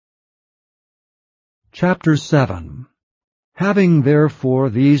Chapter 7. Having therefore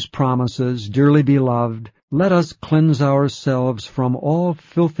these promises, dearly beloved, let us cleanse ourselves from all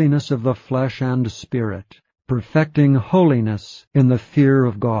filthiness of the flesh and spirit, perfecting holiness in the fear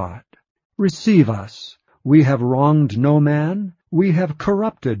of God. Receive us. We have wronged no man, we have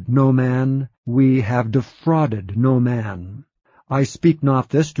corrupted no man, we have defrauded no man. I speak not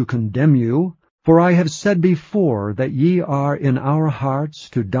this to condemn you, for I have said before that ye are in our hearts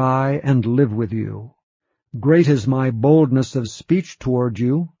to die and live with you. Great is my boldness of speech toward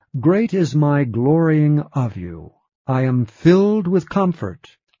you, great is my glorying of you. I am filled with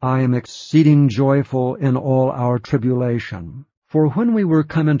comfort, I am exceeding joyful in all our tribulation. For when we were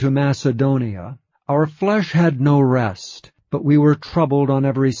come into Macedonia, our flesh had no rest, but we were troubled on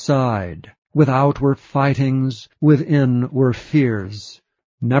every side. Without were fightings, within were fears.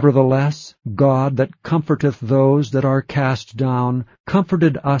 Nevertheless, God that comforteth those that are cast down,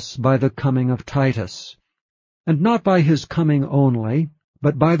 comforted us by the coming of Titus. And not by his coming only,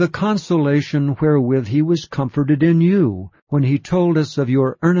 but by the consolation wherewith he was comforted in you, when he told us of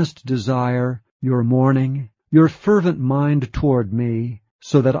your earnest desire, your mourning, your fervent mind toward me,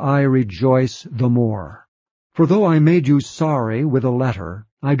 so that I rejoice the more. For though I made you sorry with a letter,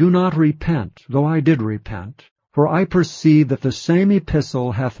 I do not repent, though I did repent. For I perceive that the same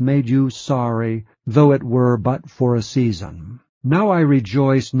epistle hath made you sorry, though it were but for a season. Now I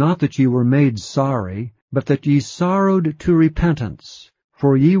rejoice not that ye were made sorry, but that ye sorrowed to repentance.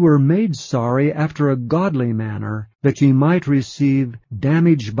 For ye were made sorry after a godly manner, that ye might receive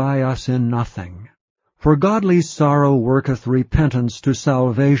damage by us in nothing. For godly sorrow worketh repentance to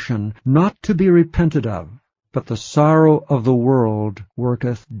salvation, not to be repented of, but the sorrow of the world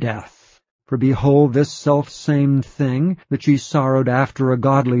worketh death. For behold, this selfsame thing, that ye sorrowed after a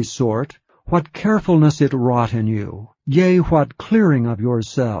godly sort, what carefulness it wrought in you, yea, what clearing of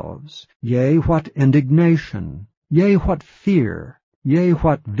yourselves, yea, what indignation, yea, what fear, yea,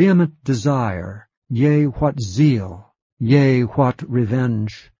 what vehement desire, yea, what zeal, yea, what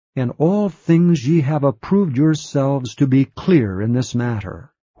revenge. In all things ye have approved yourselves to be clear in this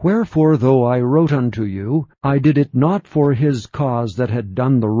matter. Wherefore, though I wrote unto you, I did it not for his cause that had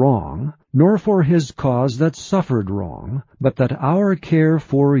done the wrong, nor for his cause that suffered wrong, but that our care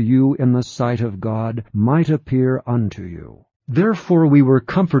for you in the sight of God might appear unto you. Therefore we were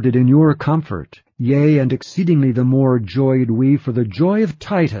comforted in your comfort, yea, and exceedingly the more joyed we for the joy of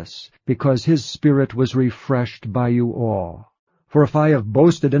Titus, because his spirit was refreshed by you all. For if I have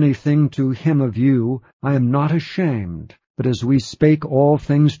boasted anything to him of you, I am not ashamed. But as we spake all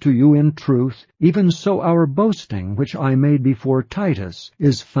things to you in truth, even so our boasting, which I made before Titus,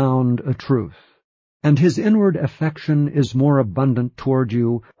 is found a truth. And his inward affection is more abundant toward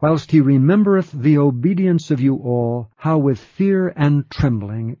you, whilst he remembereth the obedience of you all, how with fear and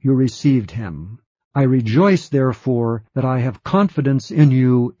trembling you received him. I rejoice therefore that I have confidence in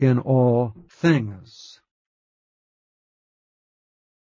you in all things.